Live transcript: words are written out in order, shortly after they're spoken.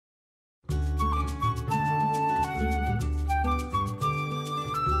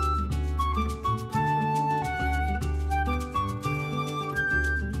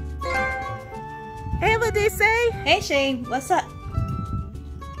holiday, Say? Hey Shane, what's up?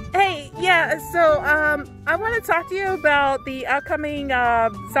 Hey, yeah, so, I want to talk to you about the upcoming,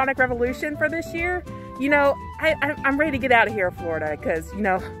 Sonic Revolution for this year. You know, I'm ready to get out of here, Florida, because, you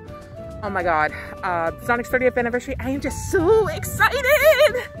know, oh my god, Sonic's 30th anniversary, I am just so excited!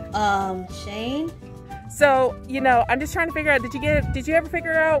 Shane? So, you know, I'm just trying to figure out, did you ever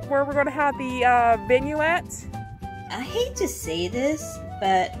figure out where we're going to have the, venue at? I hate to say this,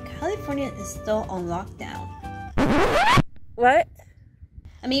 but California is still on lockdown. What?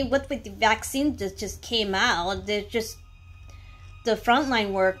 I mean, with the vaccine that just came out, the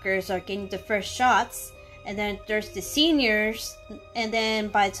frontline workers are getting the first shots, and then there's the seniors, and then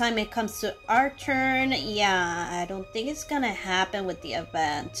by the time it comes to our turn, yeah, I don't think it's gonna happen with the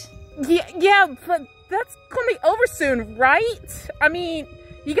event. Yeah, but that's gonna be over soon, right? I mean,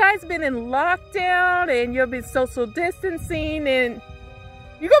 you guys have been in lockdown, and you've been social distancing, and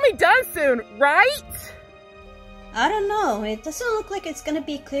you're gonna be done soon, right? I don't know. It doesn't look like it's gonna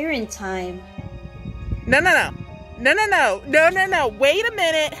be clear in time. No. Wait a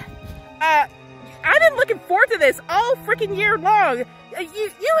minute. I've been looking forward to this all freaking year long.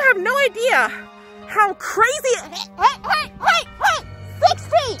 You have no idea how crazy. Hey! 6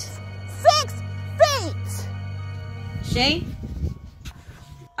 feet! 6 feet! Shane?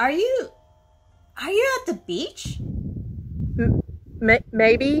 Are you at the beach?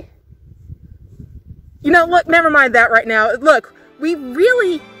 Maybe. You know, look, never mind that right now. Look, we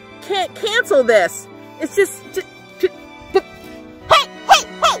really can't cancel this. It's just hey!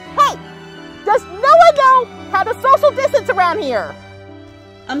 Does no one know how to social distance around here?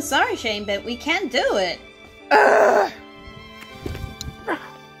 I'm sorry, Shane, but we can't do it.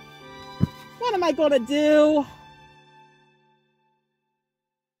 What am I gonna do?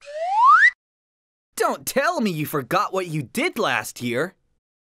 Don't tell me you forgot what you did last year.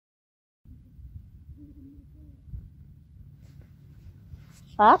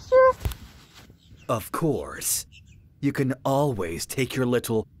 Last year? Of course. You can always take your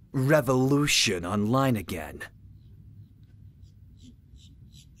little revolution online again.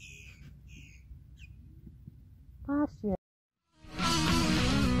 Last year.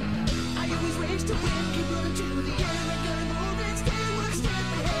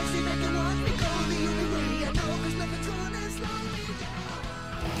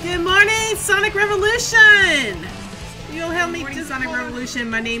 Good morning, Sonic Revolution! You'll help me to Sonic Revolution.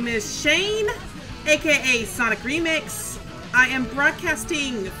 My name is Shane, aka Sonic Remix. I am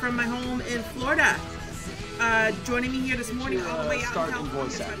broadcasting from my home in Florida. Joining me here this morning all the way out in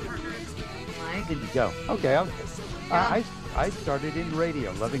California. Did you go? Okay, I started in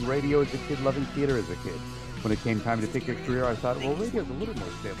radio, loving radio as a kid, loving theater as a kid. When it came time to pick a career, I thought, well, radio's a little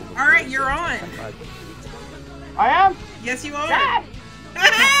more stable. All right, you're on. I am? Yes, you are. Dad!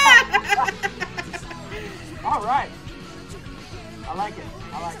 All right. I like it.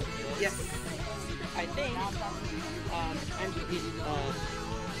 Yes. I think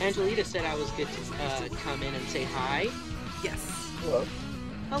Angelita said I was good to come in and say hi. Yes. Hello.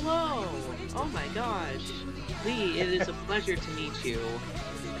 Hello. Oh my gosh. Lee, it is a pleasure to meet you.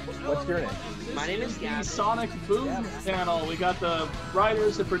 What's your name? My name is the Gavin. Sonic Boom channel. We got the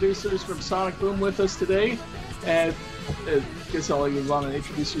writers and producers from Sonic Boom with us today. And I guess all of you want to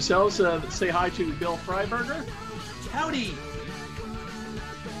introduce yourselves. Say hi to Bill Freiberger. Howdy.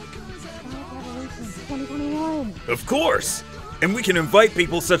 Of course! And we can invite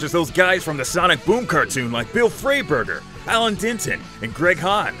people such as those guys from the Sonic Boom cartoon like Bill Freiberger, Alan Dinton, and Greg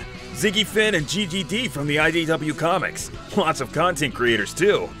Hahn, Ziggy Finn and GGD from the IDW Comics. Lots of content creators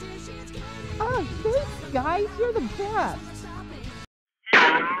too. Oh, thanks, guys. You're the best.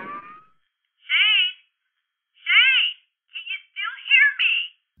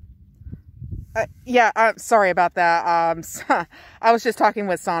 Yeah, sorry about that. I was just talking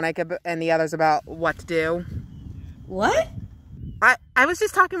with Sonic and the others about what to do. What? I was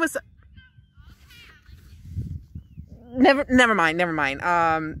just talking with... Never mind.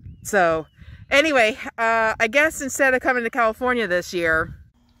 So, anyway, I guess instead of coming to California this year...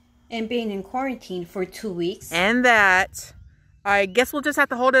 And being in quarantine for 2 weeks. And that... I guess we'll just have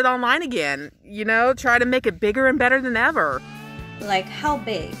to hold it online again. You know, try to make it bigger and better than ever. Like how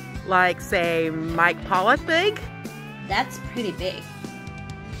big? Like, say, Mike Pollock big? That's pretty big.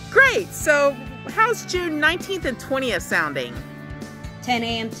 Great! So, how's June 19th and 20th sounding? 10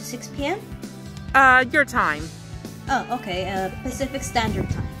 a.m. to 6 p.m.? Your time. Oh, okay. Pacific Standard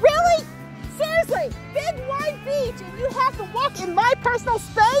Time. Really? Seriously? Big wide beach and you have to walk in my personal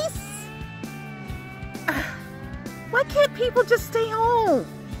space? Why can't people just stay home?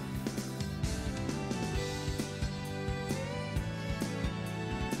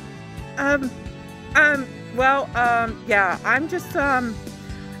 Yeah, I'm just, I'm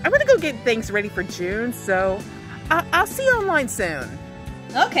gonna go get things ready for June, so I'll see you online soon.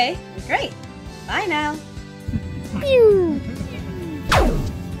 Okay, great. Bye now. Pew!